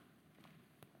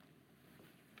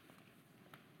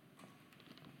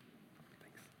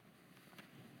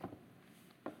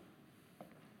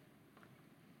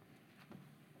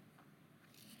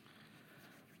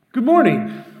Good morning.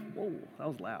 Whoa, that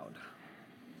was loud.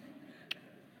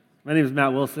 My name is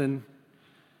Matt Wilson.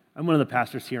 I'm one of the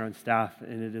pastors here on staff,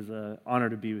 and it is an honor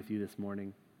to be with you this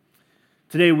morning.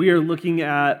 Today we are looking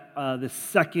at the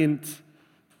second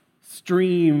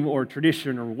stream or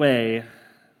tradition or way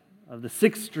of the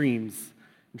 6 streams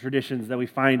and traditions that we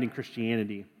find in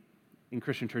Christianity, in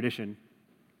Christian tradition.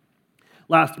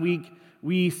 Last week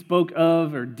we spoke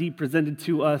of, or Dee presented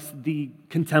to us, the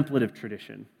contemplative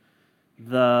tradition.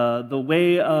 The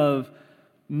way of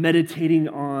meditating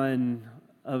on,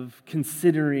 of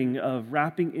considering, of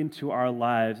wrapping into our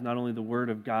lives not only the Word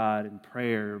of God and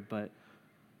prayer, but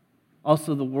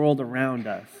also the world around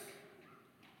us.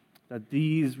 That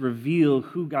these reveal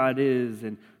who God is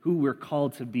and who we're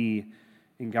called to be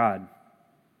in God.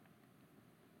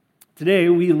 Today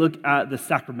we look at the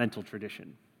sacramental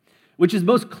tradition, which is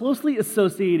most closely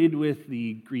associated with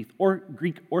the Greek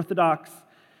Orthodox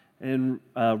and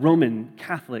Roman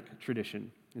Catholic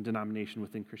tradition and denomination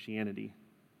within Christianity.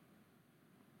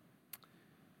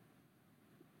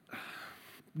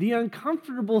 The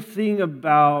uncomfortable thing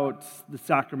about the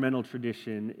sacramental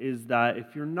tradition is that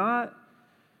if you're not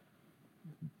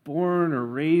born or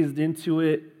raised into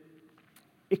it,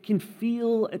 it can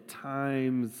feel at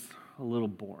times a little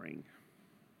boring.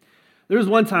 There was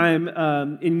one time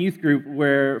in youth group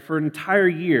where for an entire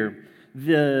year,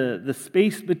 the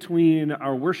space between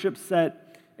our worship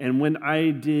set and when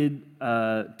I did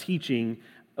teaching,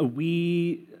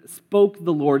 we spoke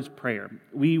the Lord's Prayer.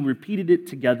 We repeated it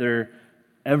together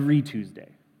every Tuesday.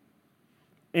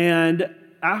 And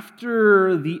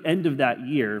after the end of that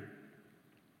year,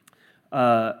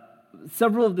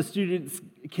 several of the students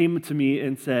came to me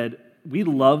and said, "We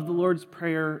love the Lord's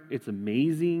Prayer. It's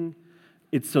amazing.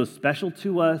 It's so special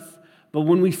to us. But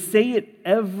when we say it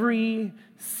every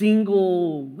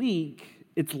single week,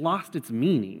 it's lost its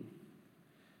meaning.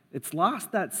 It's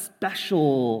lost that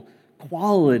special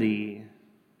quality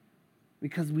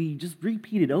because we just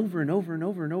repeat it over and over and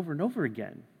over and over and over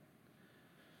again."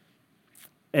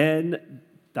 And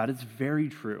that is very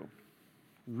true.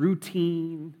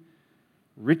 Routine,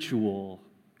 ritual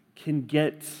can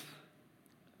get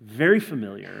very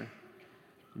familiar,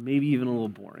 maybe even a little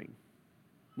boring.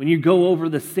 When you go over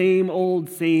the same old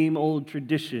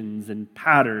traditions and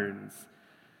patterns,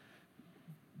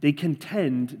 they can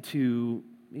tend to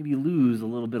maybe lose a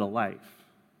little bit of life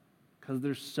because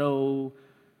they're so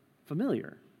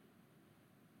familiar,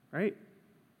 right?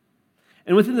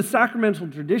 And within the sacramental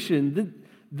tradition,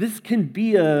 this can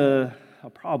be a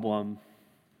problem.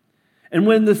 And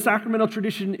when the sacramental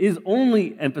tradition is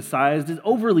overly emphasized,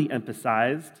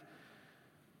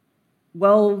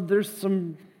 well, there's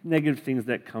some negative things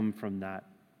that come from that,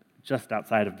 just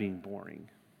outside of being boring.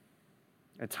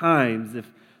 At times,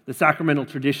 if the sacramental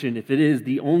tradition, if it is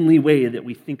the only way that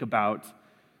we think about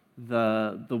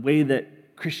the way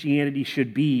that Christianity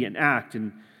should be and act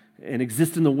and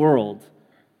exist in the world,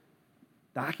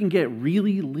 that can get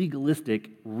really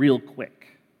legalistic real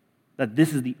quick. That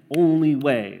this is the only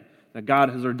way that God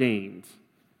has ordained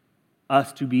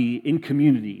us to be in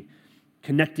community,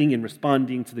 connecting and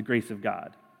responding to the grace of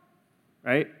God.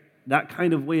 Right? That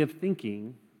kind of way of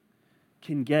thinking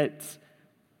can get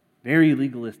very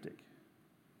legalistic.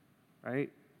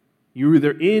 Right? You're either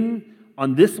in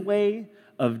on this way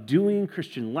of doing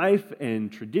Christian life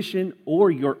and tradition,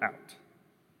 or you're out.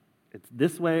 It's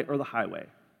this way or the highway.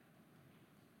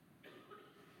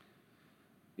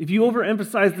 If you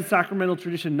overemphasize the sacramental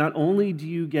tradition, not only do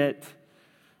you get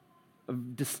a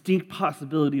distinct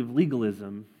possibility of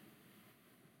legalism,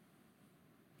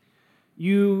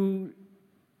 you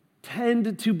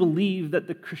tend to believe that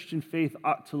the Christian faith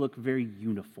ought to look very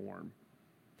uniform.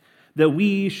 That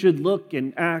we should look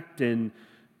and act and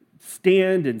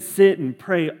stand and sit and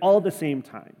pray all at the same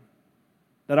time.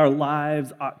 That our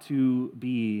lives ought to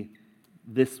be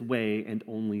this way and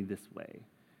only this way.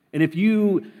 And if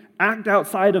you act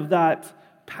outside of that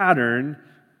pattern,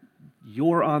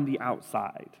 you're on the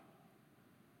outside.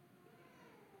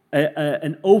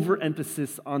 An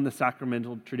overemphasis on the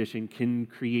sacramental tradition can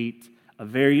create a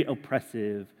very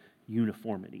oppressive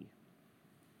uniformity.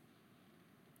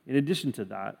 In addition to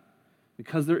that,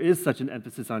 because there is such an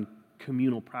emphasis on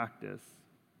communal practice,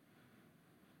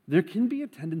 there can be a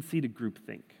tendency to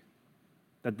groupthink.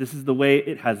 That this is the way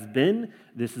it has been,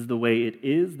 this is the way it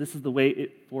is, this is the way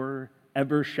it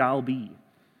forever shall be.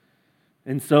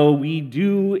 And so we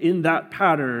do in that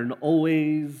pattern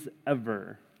always,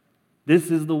 ever.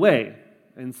 This is the way.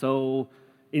 And so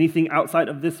anything outside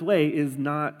of this way is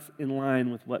not in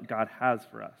line with what God has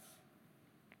for us.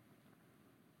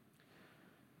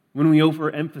 When we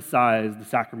overemphasize the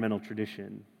sacramental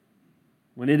tradition,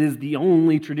 when it is the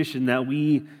only tradition that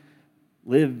we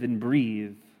live and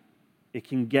breathe, it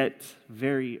can get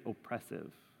very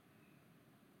oppressive.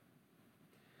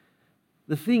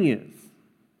 The thing is,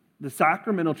 the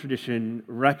sacramental tradition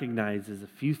recognizes a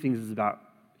few things about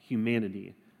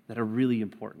humanity that are really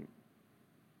important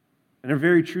and are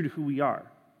very true to who we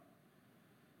are.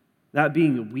 That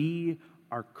being, we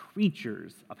are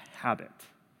creatures of habit.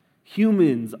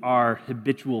 Humans are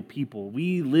habitual people.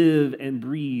 We live and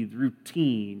breathe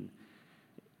routine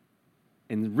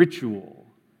and ritual,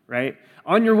 right?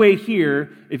 On your way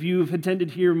here, if you've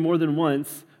attended here more than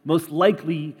once, most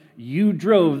likely you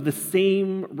drove the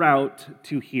same route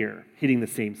to here, hitting the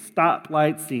same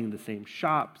stoplights, seeing the same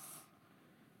shops,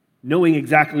 knowing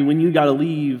exactly when you got to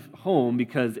leave home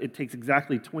because it takes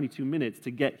exactly 22 minutes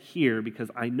to get here because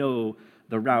I know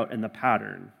the route and the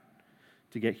pattern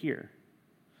to get here.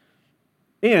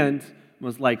 And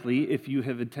most likely, if you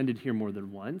have attended here more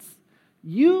than once,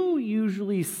 you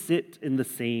usually sit in the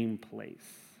same place.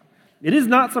 It is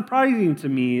not surprising to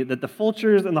me that the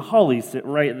Fulchers and the Hollies sit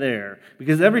right there,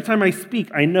 because every time I speak,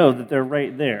 I know that they're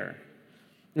right there.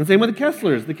 And same with the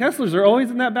Kesslers. The Kesslers are always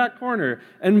in that back corner.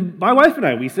 And my wife and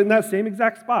I, we sit in that same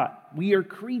exact spot. We are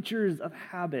creatures of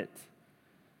habit.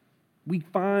 We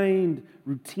find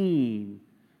routine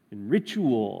and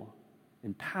ritual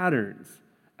and patterns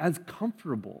as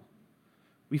comfortable.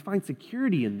 We find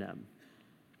security in them.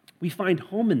 We find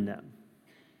home in them.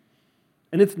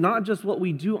 And it's not just what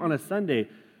we do on a Sunday.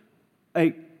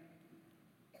 I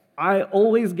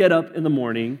always get up in the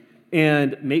morning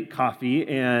and make coffee,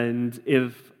 and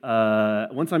if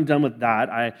once I'm done with that,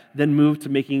 I then move to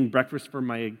making breakfast for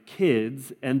my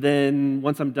kids, and then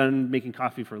once I'm done making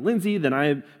coffee for Lindsay, then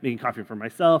I'm making coffee for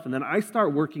myself, and then I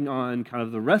start working on kind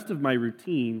of the rest of my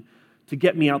routine to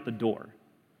get me out the door.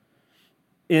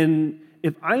 And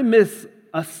if I miss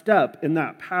a step in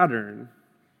that pattern,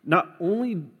 not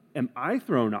only am I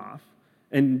thrown off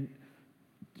and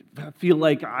feel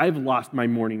like I've lost my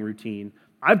morning routine,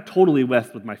 I've totally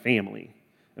messed with my family,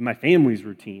 and my family's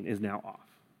routine is now off,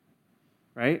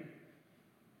 right?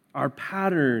 Our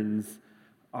patterns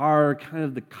are kind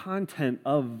of the content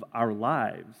of our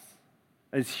lives.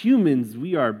 As humans,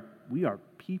 we are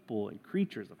people and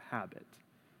creatures of habit,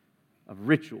 of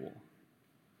ritual.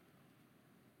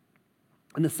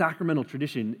 And the sacramental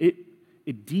tradition,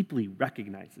 it deeply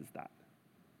recognizes that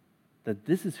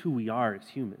this is who we are as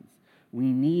humans.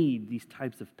 We need these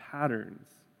types of patterns,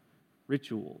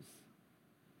 rituals,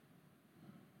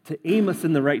 to aim us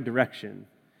in the right direction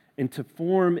and to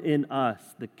form in us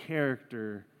the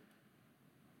character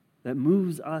that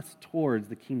moves us towards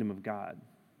the kingdom of God.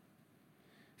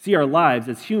 See, our lives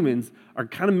as humans are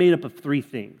kind of made up of three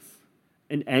things: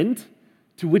 an end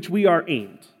to which we are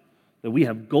aimed, that we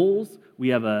have goals, we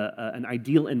have an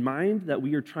ideal in mind that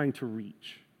we are trying to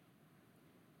reach.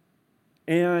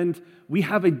 And we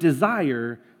have a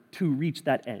desire to reach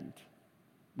that end.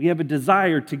 We have a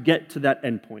desire to get to that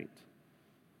end point.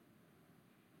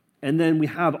 And then we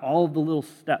have all the little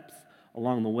steps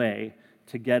along the way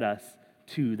to get us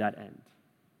to that end.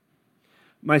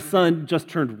 My son just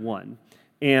turned 1,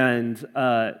 and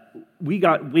we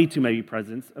got way too many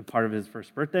presents, a part of his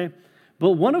first birthday,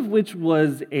 but one of which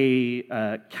was a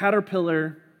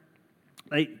caterpillar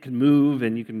that can move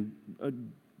and you can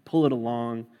pull it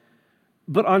along.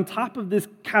 But on top of this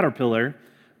caterpillar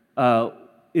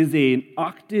is an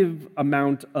octave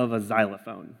amount of a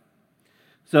xylophone.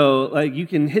 So you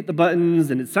can hit the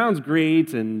buttons and it sounds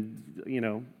great and,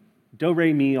 do,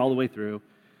 re, mi all the way through.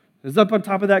 It's up on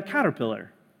top of that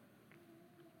caterpillar.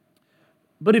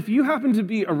 But if you happen to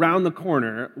be around the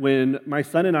corner when my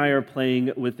son and I are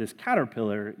playing with this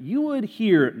caterpillar, you would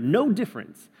hear no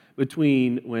difference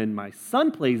between when my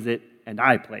son plays it and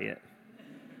I play it.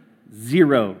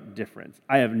 Zero difference.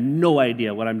 I have no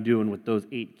idea what I'm doing with those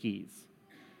 8 keys.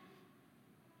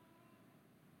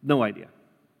 No idea.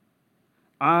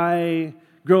 I,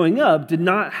 growing up, did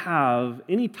not have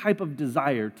any type of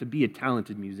desire to be a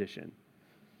talented musician.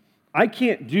 I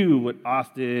can't do what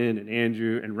Austin and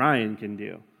Andrew and Ryan can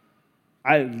do.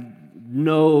 I have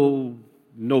no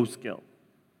skill.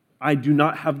 I do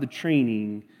not have the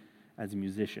training as a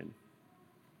musician.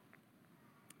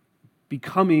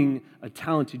 Becoming a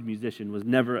talented musician was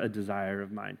never a desire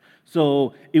of mine.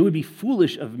 So it would be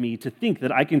foolish of me to think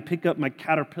that I can pick up my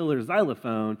caterpillar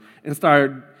xylophone and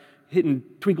start hitting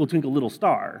Twinkle, Twinkle, Little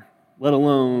Star, let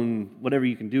alone whatever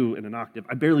you can do in an octave.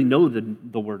 I barely know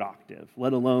the word octave,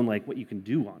 let alone what you can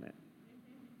do on it.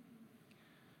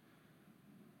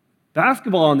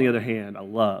 Basketball, on the other hand, I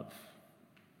love.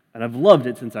 And I've loved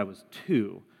it since I was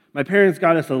 2. My parents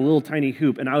got us a little tiny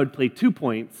hoop, and I would play 2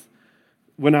 points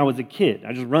when I was a kid.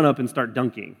 I just run up and start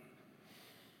dunking.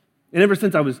 And ever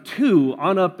since I was 2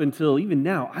 on up until even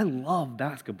now, I love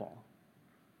basketball.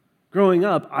 Growing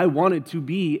up, I wanted to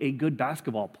be a good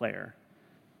basketball player.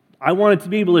 I wanted to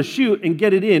be able to shoot and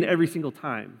get it in every single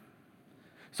time.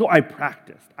 So I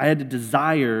practiced. I had a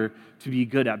desire to be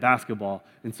good at basketball,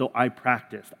 and so I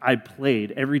practiced. I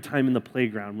played every time in the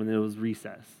playground when it was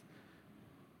recess.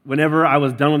 Whenever I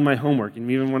was done with my homework, and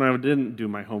even when I didn't do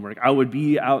my homework, I would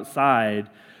be outside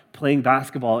playing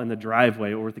basketball in the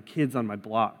driveway or with the kids on my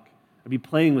block. I'd be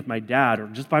playing with my dad or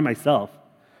just by myself,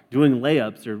 doing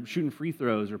layups or shooting free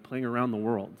throws or playing around the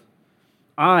world.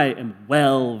 I am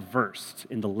well-versed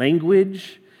in the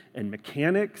language and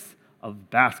mechanics of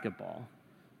basketball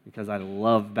because I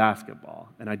love basketball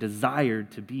and I desired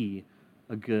to be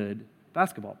a good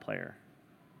basketball player.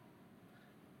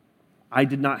 I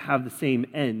did not have the same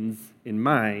ends in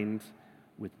mind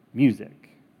with music.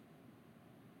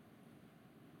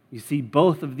 You see,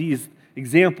 both of these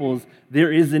examples,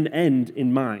 there is an end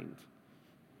in mind.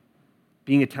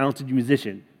 Being a talented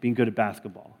musician, being good at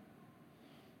basketball.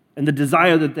 And the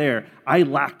desire I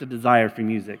lacked a desire for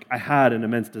music. I had an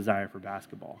immense desire for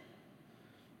basketball.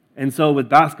 And so with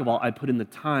basketball, I put in the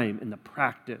time and the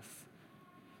practice,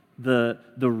 the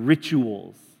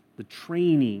rituals, the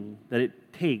training that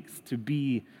it takes to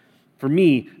be, for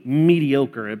me,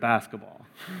 mediocre at basketball.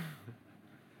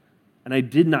 And I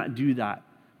did not do that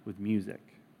with music.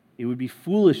 It would be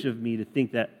foolish of me to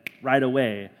think that right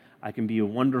away I can be a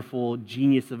wonderful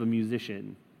genius of a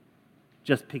musician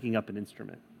just picking up an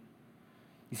instrument.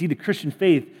 You see, the Christian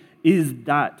faith is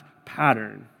that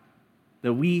pattern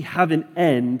that we have an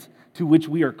end to which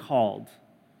we are called.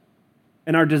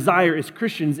 And our desire as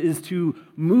Christians is to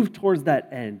move towards that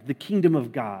end, the kingdom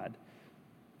of God,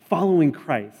 following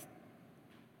Christ,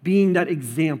 being that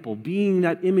example, being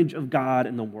that image of God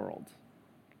in the world.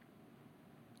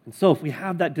 And so if we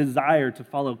have that desire to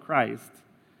follow Christ,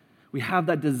 we have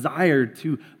that desire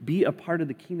to be a part of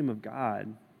the kingdom of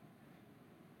God,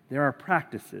 there are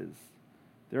practices,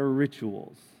 there are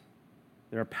rituals,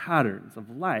 there are patterns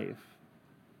of life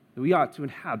that we ought to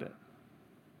inhabit.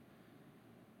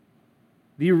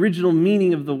 The original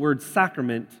meaning of the word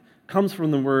sacrament comes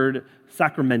from the word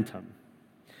sacramentum,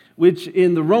 which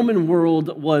in the Roman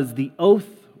world was the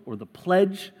oath or the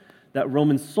pledge that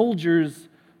Roman soldiers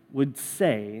would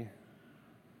say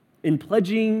in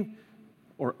pledging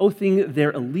or oathing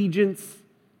their allegiance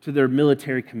to their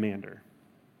military commander,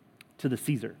 to the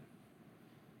Caesar.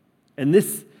 And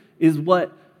this is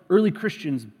what early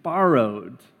Christians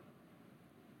borrowed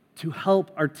to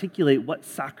help articulate what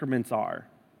sacraments are.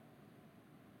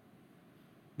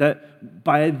 That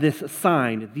by this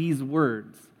sign, these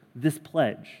words, this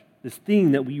pledge, this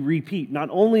thing that we repeat, not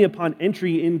only upon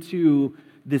entry into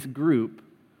this group,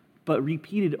 but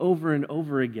repeated over and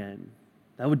over again,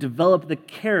 that would develop the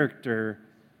character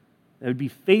that would be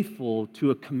faithful to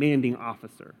a commanding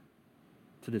officer,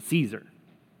 to the Caesar.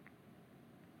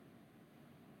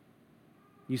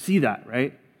 You see that,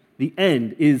 right? The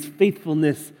end is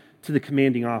faithfulness to the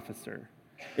commanding officer.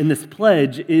 And this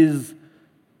pledge is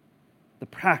the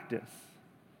practice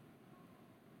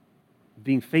of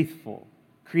being faithful,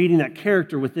 creating that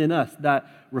character within us that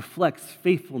reflects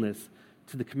faithfulness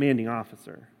to the commanding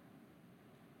officer.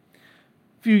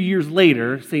 A few years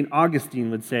later, St.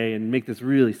 Augustine would say, and make this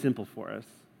really simple for us,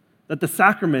 that the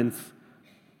sacraments,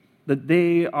 that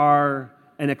they are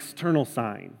an external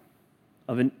sign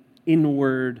of an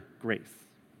inward grace.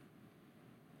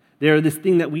 They are this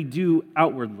thing that we do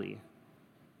outwardly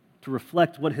to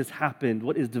reflect what has happened,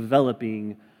 what is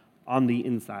developing on the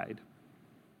inside.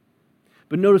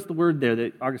 But notice the word there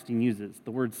that Augustine uses,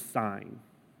 the word sign.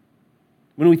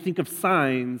 When we think of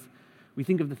signs, we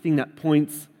think of the thing that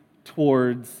points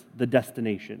towards the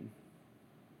destination.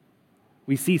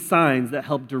 We see signs that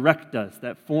help direct us,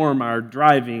 that form our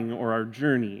driving or our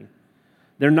journey.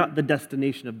 They're not the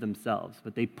destination of themselves,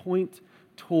 but they point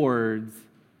towards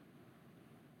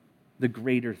the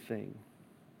greater thing,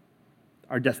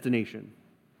 our destination.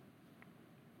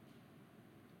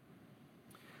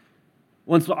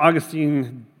 Once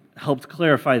Augustine helped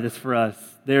clarify this for us,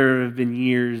 there have been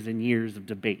years and years of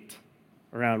debate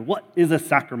around what is a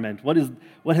sacrament, what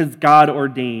has God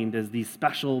ordained as these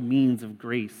special means of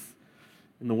grace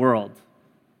in the world.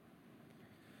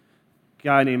 A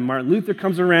guy named Martin Luther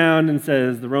comes around and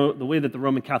says the way that the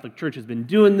Roman Catholic Church has been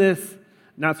doing this,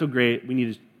 not so great. We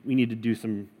need to do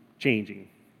some changing,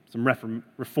 some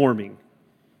reforming.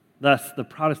 Thus, the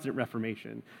Protestant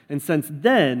Reformation. And since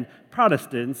then,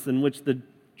 Protestants, in which the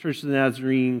Church of the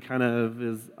Nazarene kind of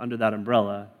is under that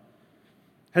umbrella,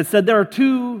 has said there are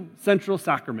two central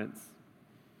sacraments: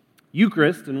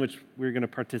 Eucharist, in which we're going to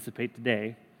participate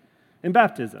today, and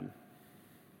baptism.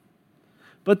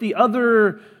 But the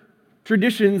other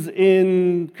traditions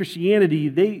in Christianity,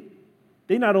 they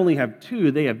not only have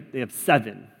two, they have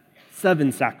seven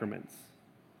sacraments,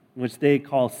 which they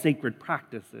call sacred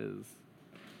practices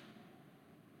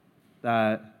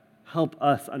that help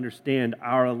us understand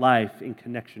our life in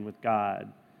connection with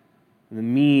God and the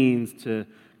means to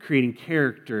creating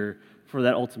character for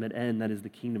that ultimate end that is the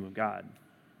kingdom of God.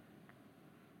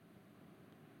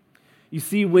 You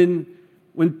see, when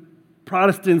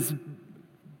Protestants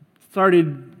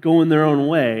started going their own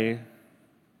way,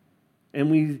 and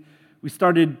we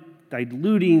started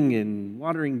diluting and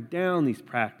watering down these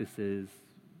practices,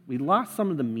 we lost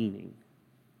some of the meaning.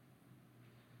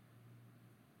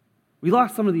 We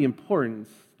lost some of the importance,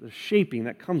 the shaping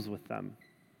that comes with them.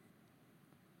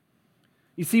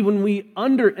 You see, when we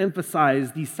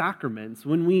underemphasize these sacraments,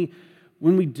 when we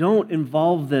don't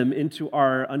involve them into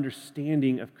our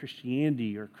understanding of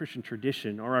Christianity or Christian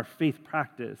tradition or our faith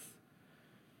practice,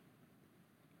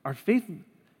 our faith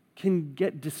can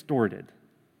get distorted,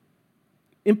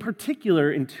 in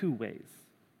particular in two ways.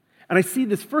 And I see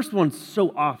this first one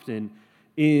so often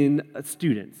in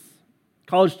students,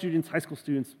 college students, high school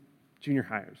students, junior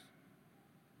hires.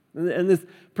 And this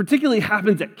particularly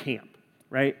happens at camp,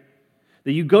 right?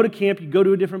 That you go to camp, you go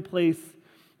to a different place,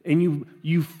 and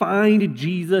you find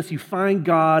Jesus, you find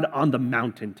God on the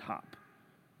mountaintop,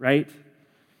 right?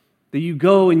 That you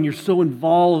go and you're so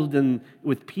involved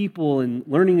with people and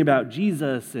learning about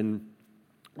Jesus and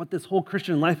what this whole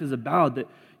Christian life is about that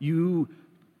you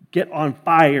get on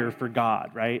fire for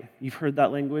God, right? You've heard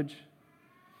that language?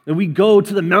 And we go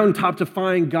to the mountaintop to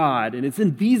find God, and it's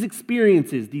in these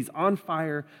experiences, these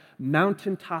on-fire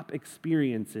mountaintop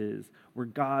experiences, where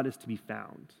God is to be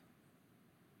found.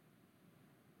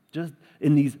 Just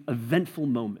in these eventful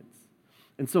moments.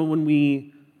 And so when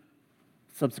we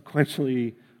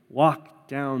subsequently walk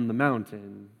down the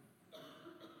mountain,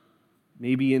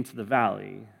 maybe into the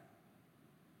valley,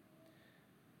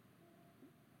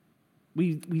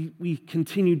 we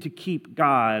continue to keep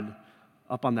God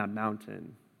up on that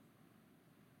mountain.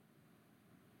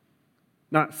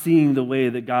 Not seeing the way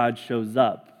that God shows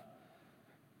up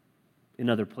in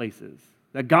other places.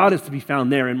 That God is to be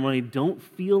found there. And when I don't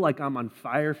feel like I'm on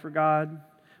fire for God,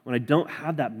 when I don't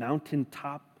have that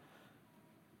mountaintop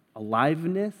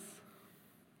aliveness,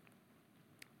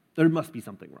 there must be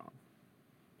something wrong.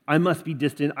 I must be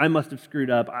distant. I must have screwed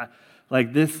up.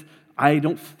 I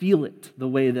don't feel it the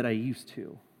way that I used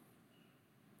to.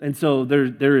 And so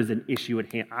there is an issue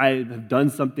at hand. I have done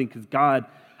something because God,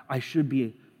 I should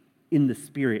be in the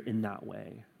Spirit in that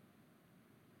way.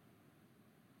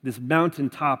 This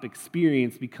mountaintop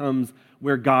experience becomes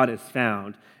where God is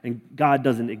found, and God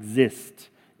doesn't exist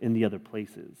in the other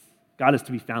places. God is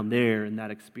to be found there in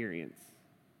that experience,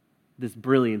 this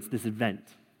brilliance, this event.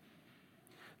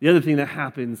 The other thing that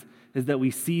happens is that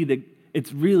we see that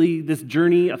it's really this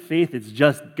journey of faith, it's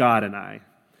just God and I.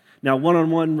 Now,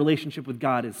 one-on-one relationship with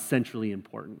God is centrally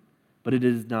important, but it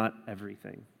is not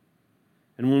everything.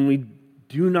 And when we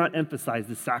do not emphasize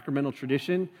the sacramental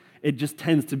tradition, it just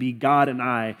tends to be God and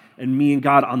I and me and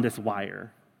God on this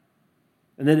wire.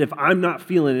 And then if I'm not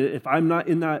feeling it, if I'm not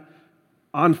in that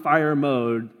on fire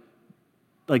mode,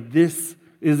 like this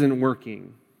isn't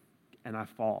working, and I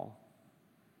fall.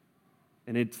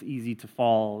 And it's easy to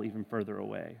fall even further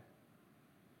away.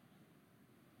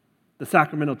 The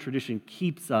sacramental tradition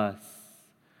keeps us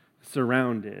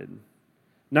surrounded,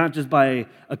 not just by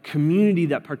a community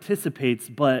that participates,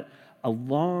 but a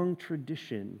long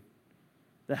tradition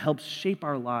that helps shape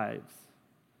our lives.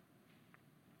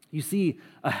 You see,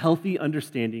 a healthy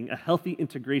understanding, a healthy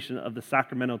integration of the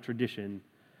sacramental tradition,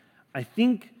 I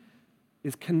think,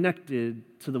 is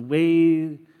connected to the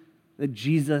way that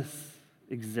Jesus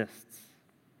exists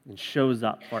and shows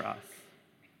up for us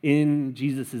in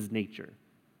Jesus' nature.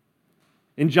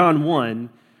 In John 1,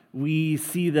 we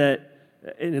see that,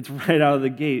 and it's right out of the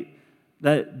gate,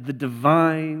 that the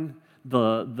divine,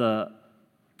 the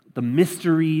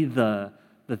mystery, the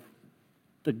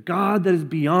God that is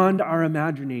beyond our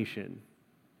imagination,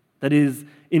 that is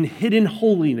in hidden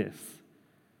holiness,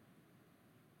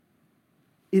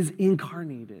 is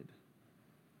incarnated,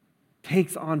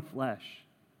 takes on flesh,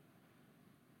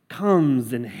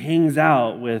 comes and hangs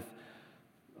out with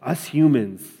us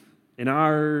humans in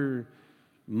our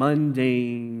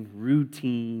mundane,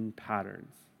 routine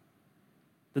patterns.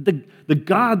 That the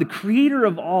God, the creator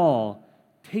of all,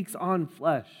 takes on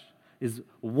flesh, is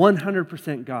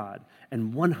 100% God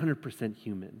and 100%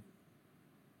 human.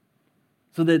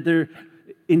 So that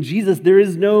in Jesus, there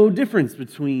is no difference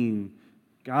between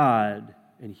God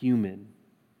and human.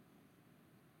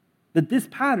 That this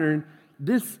pattern,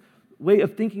 this way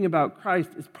of thinking about Christ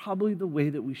is probably the way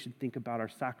that we should think about our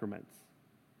sacraments.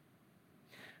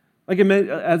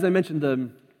 As I mentioned,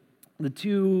 the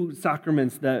two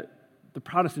sacraments that the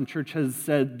Protestant church has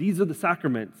said, these are the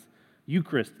sacraments: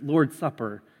 Eucharist, Lord's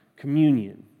Supper,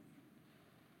 communion.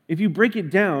 If you break it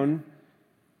down,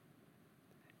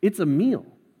 it's a meal.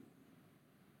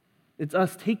 It's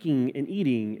us taking and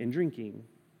eating and drinking.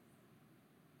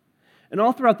 And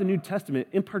all throughout the New Testament,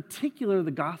 in particular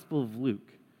the Gospel of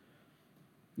Luke,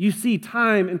 you see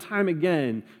time and time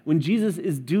again when Jesus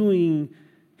is doing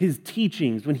his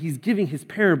teachings, when he's giving his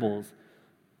parables,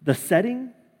 the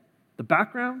setting, the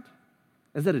background,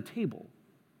 is at a table,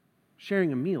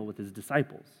 sharing a meal with his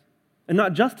disciples. And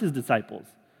not just his disciples,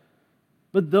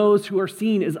 but those who are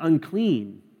seen as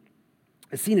unclean,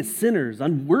 as seen as sinners,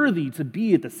 unworthy to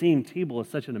be at the same table as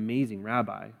such an amazing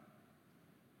rabbi.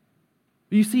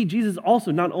 But you see Jesus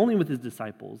also not only with his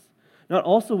disciples, not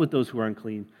also with those who are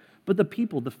unclean, but the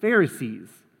people, the Pharisees,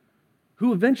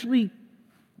 who eventually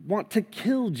want to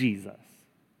kill Jesus.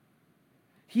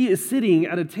 He is sitting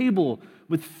at a table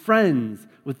with friends,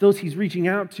 with those he's reaching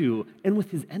out to, and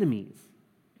with his enemies.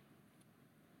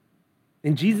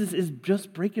 And Jesus is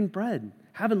just breaking bread,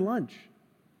 having lunch,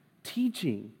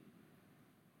 teaching,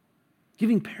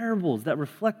 giving parables that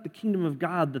reflect the kingdom of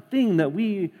God, the thing that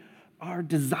we are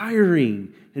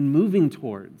desiring and moving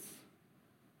towards.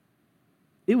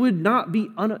 It would not be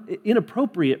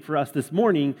inappropriate for us this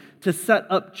morning to set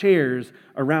up chairs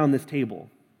around this table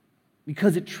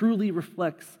because it truly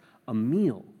reflects a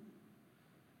meal.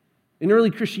 In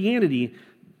early Christianity,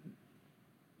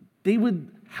 they would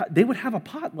have a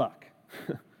potluck.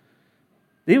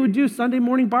 They would do Sunday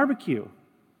morning barbecue.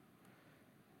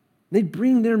 They'd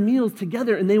bring their meals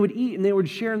together and they would eat and they would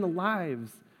share in the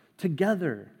lives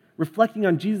together, reflecting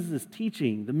on Jesus'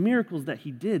 teaching, the miracles that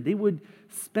he did. They would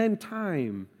spend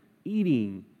time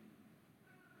eating,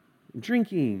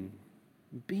 drinking,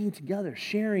 being together,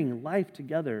 sharing life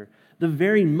together, the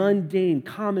very mundane,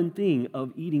 common thing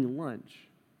of eating lunch.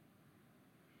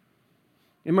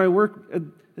 In my work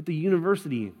at the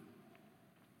university,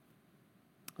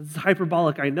 this is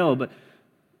hyperbolic, I know, but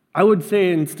I would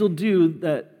say and still do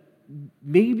that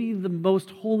maybe the most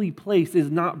holy place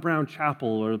is not Brown Chapel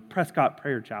or Prescott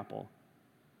Prayer Chapel,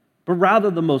 but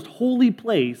rather the most holy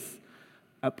place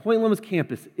at Point Loomis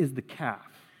campus is the Calf.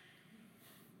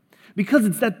 Because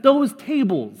it's at those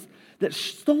tables that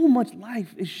so much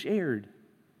life is shared.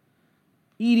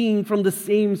 Eating from the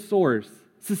same source,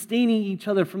 sustaining each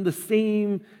other from the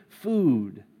same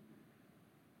food,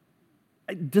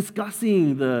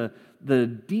 discussing the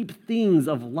deep things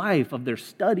of life, of their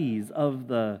studies, of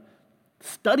the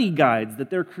study guides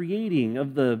that they're creating,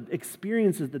 of the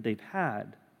experiences that they've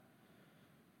had.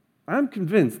 I'm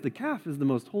convinced the Calf is the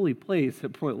most holy place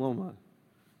at Point Loma,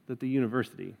 at the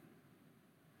university,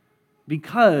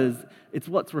 because it's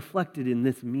what's reflected in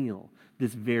this meal,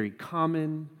 this very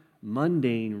common,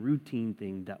 mundane, routine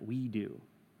thing that we do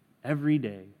every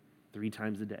day, 3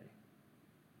 times a day,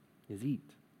 is eat.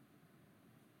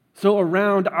 So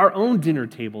around our own dinner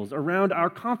tables, around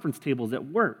our conference tables at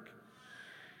work,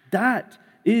 that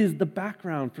is the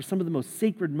background for some of the most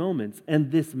sacred moments.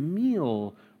 And this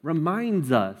meal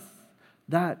reminds us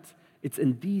that it's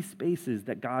in these spaces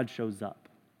that God shows up.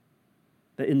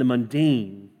 That in the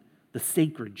mundane, the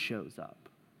sacred shows up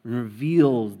and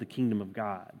reveals the kingdom of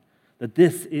God. That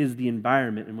this is the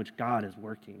environment in which God is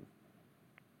working.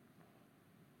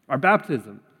 Our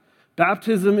baptism.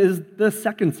 Baptism is the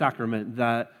second sacrament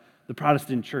that the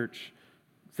Protestant church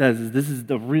says this is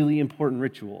the really important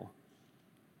ritual.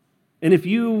 And if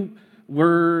you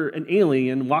were an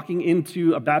alien walking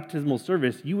into a baptismal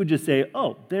service, you would just say,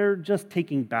 oh, they're just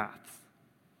taking baths.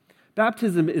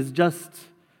 Baptism is just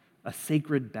a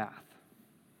sacred bath.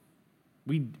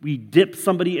 We dip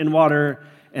somebody in water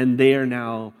and they are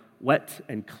now wet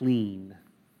and clean,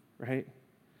 right?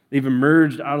 They've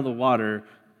emerged out of the water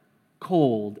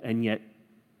cold and yet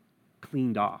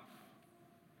cleaned off.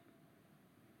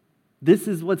 This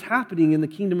is what's happening in the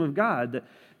kingdom of God, that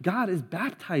God is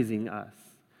baptizing us,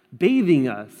 bathing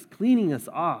us, cleaning us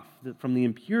off from the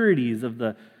impurities of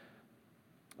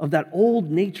that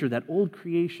old nature, that old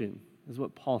creation, is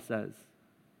what Paul says.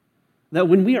 That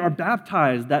when we are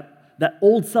baptized, that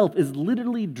old self is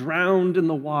literally drowned in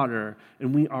the water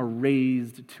and we are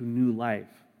raised to new life.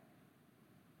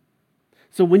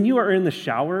 So when you are in the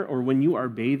shower or when you are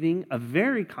bathing, a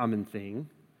very common thing,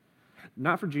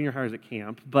 not for junior hires at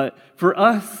camp, but for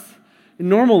us in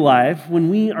normal life, when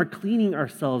we are cleaning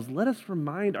ourselves, let us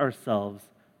remind ourselves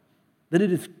that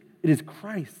it is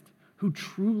Christ who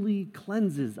truly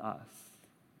cleanses us,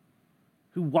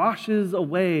 who washes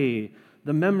away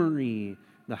the memory,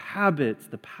 the habits,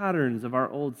 the patterns of our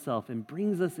old self, and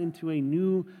brings us into a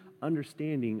new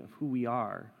understanding of who we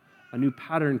are, a new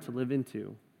pattern to live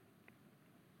into.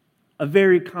 A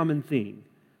very common thing,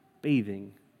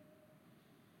 bathing,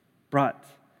 brought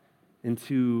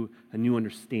into a new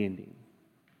understanding,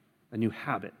 a new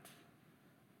habit,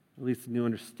 at least a new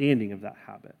understanding of that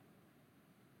habit.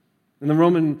 In the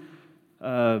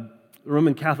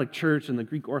Roman Catholic Church and the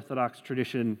Greek Orthodox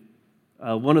tradition,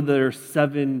 one of their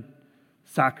 7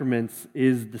 sacraments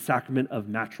is the sacrament of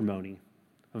matrimony,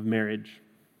 of marriage.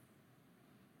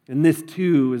 And this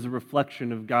too is a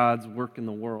reflection of God's work in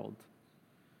the world.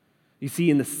 You see,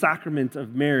 in the sacrament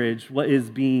of marriage, what is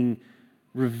being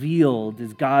revealed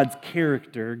is God's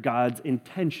character, God's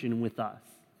intention with us.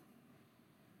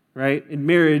 Right? In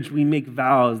marriage, we make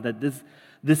vows that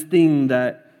this thing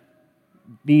that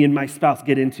me and my spouse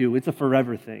get into, it's a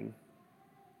forever thing.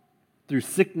 Through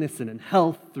sickness and in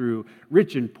health, through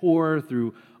rich and poor,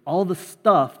 through all the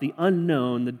stuff, the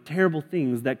unknown, the terrible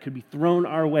things that could be thrown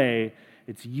our way,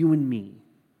 it's you and me.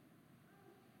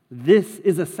 This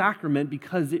is a sacrament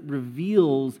because it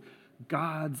reveals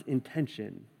God's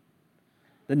intention.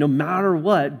 That no matter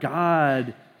what,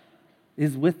 God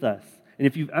is with us. And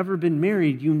if you've ever been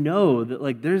married, you know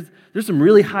that there's some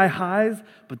really high highs,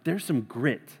 but there's some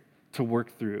grit to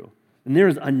work through. And there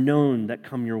is unknown that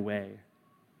come your way.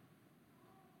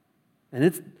 And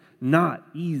it's not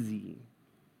easy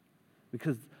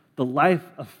because the life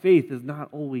of faith is not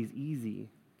always easy.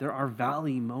 There are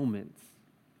valley moments.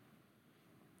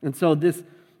 And so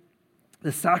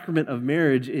the sacrament of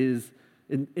marriage is,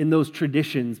 in those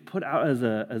traditions, put out as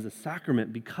a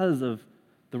sacrament because of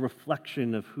the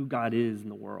reflection of who God is in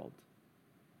the world.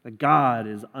 That God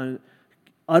is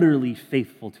utterly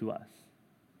faithful to us,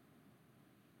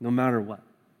 no matter what.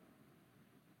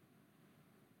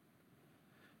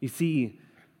 You see,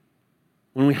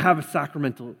 when we have a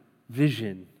sacramental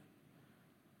vision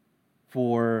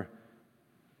for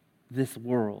this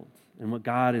world and what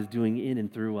God is doing in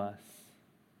and through us,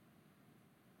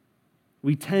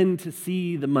 we tend to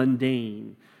see the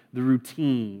mundane, the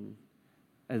routine,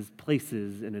 as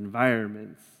places and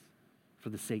environments for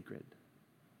the sacred,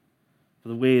 for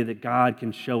the way that God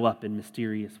can show up in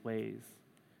mysterious ways,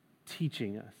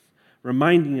 teaching us,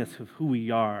 reminding us of who we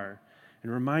are,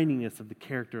 and reminding us of the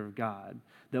character of God,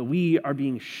 that we are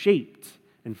being shaped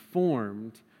and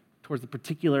formed towards a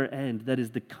particular end that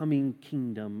is the coming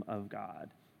kingdom of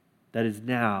God, that is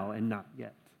now and not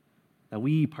yet, that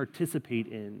we participate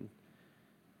in,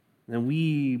 and then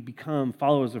we become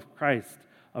followers of Christ,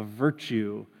 of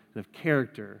virtue and of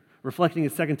character, reflecting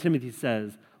as 2 Timothy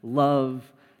says,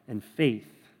 love and faith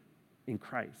in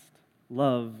Christ,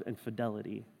 love and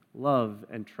fidelity, love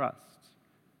and trust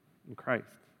in Christ.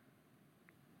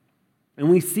 And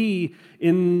we see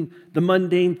in the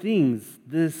mundane things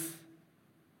this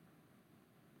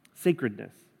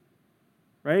sacredness,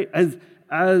 right?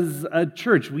 As a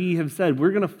church, we have said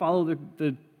we're going to follow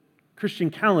the Christian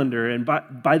calendar, and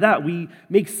by that we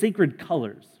make sacred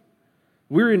colors.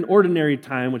 We're in ordinary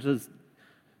time,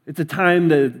 it's a time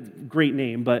that, great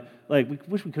name, but we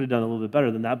wish we could have done a little bit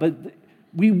better than that. But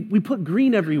we put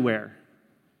green everywhere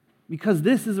because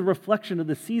this is a reflection of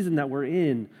the season that we're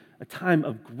in, a time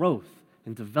of growth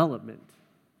and development.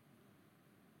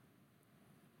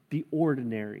 The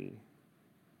ordinary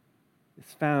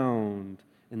is found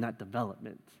in that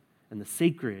development, and the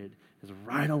sacred is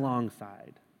right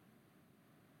alongside.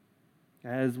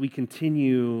 As we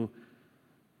continue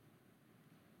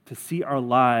to see our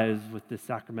lives with this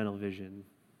sacramental vision,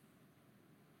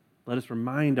 let us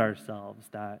remind ourselves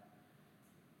that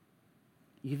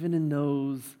even in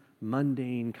those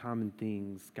mundane, common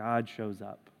things, God shows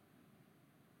up,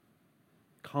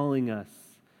 calling us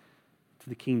to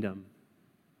the kingdom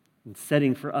and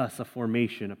setting for us a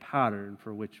formation, a pattern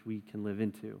for which we can live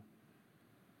into.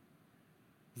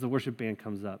 As the worship band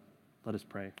comes up, let us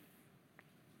pray.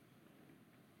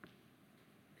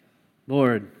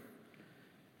 Lord,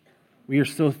 we are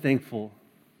so thankful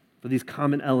for these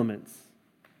common elements,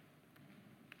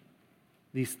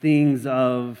 these things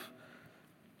of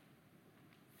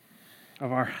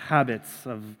our habits,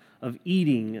 of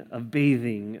eating, of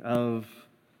bathing, of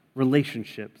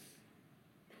relationships.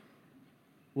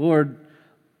 Lord,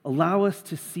 allow us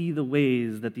to see the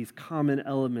ways that these common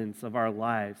elements of our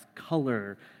lives,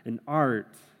 color and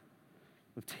art,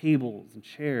 of tables and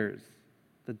chairs,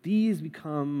 that these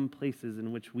become places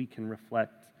in which we can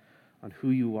reflect on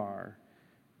who you are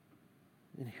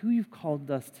and who you've called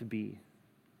us to be.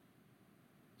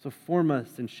 So form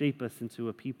us and shape us into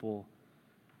a people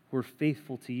who are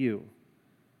faithful to you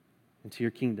and to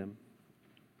your kingdom.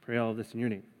 Pray all of this in your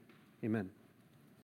name. Amen.